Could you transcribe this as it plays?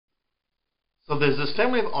So there's this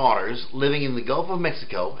family of otters living in the Gulf of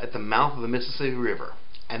Mexico at the mouth of the Mississippi River.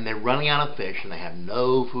 And they're running out of fish and they have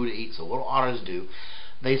no food to eat. So what do otters do?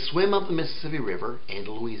 They swim up the Mississippi River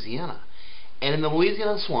into Louisiana. And in the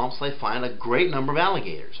Louisiana swamps they find a great number of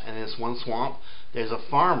alligators. And in this one swamp there's a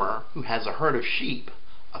farmer who has a herd of sheep,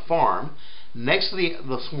 a farm, next to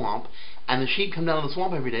the swamp, and the sheep come down to the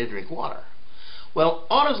swamp every day to drink water. Well,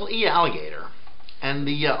 otters will eat alligator, and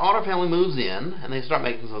the Otter family moves in and they start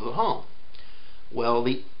making themselves at home. Well,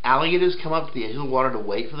 the alligators come up to the edge of the water to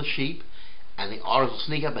wait for the sheep, and the otters will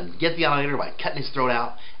sneak up and get the alligator by cutting his throat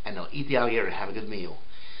out, and they'll eat the alligator and have a good meal.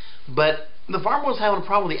 But the farmer was having a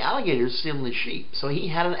problem with the alligators stealing the sheep, so he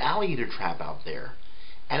had an alligator trap out there,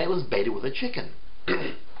 and it was baited with a chicken.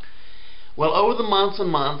 Well, over the months and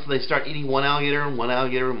months, they start eating one alligator and one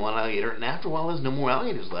alligator and one alligator, and after a while there's no more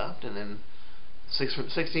alligators left, and in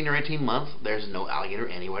 16 or 18 months, there's no alligator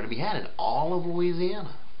anywhere to be had in all of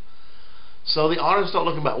Louisiana. So the otters start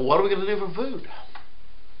looking about, what are we going to do for food?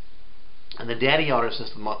 And the daddy otter says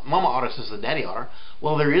to mama otter says to the daddy otter,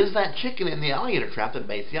 well, there is that chicken in the alligator trap that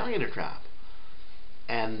baits the alligator trap.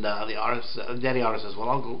 And the daddy otter says, well,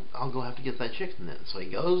 I'll go have to get that chicken then. So he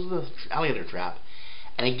goes to the alligator trap,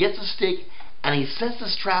 and he gets a stick, and he sets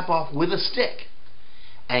this trap off with a stick.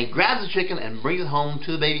 And he grabs the chicken and brings it home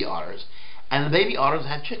to the baby otters. And the baby otters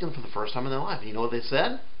had chicken for the first time in their life. And you know what they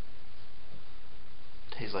said?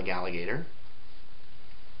 Tastes like alligator.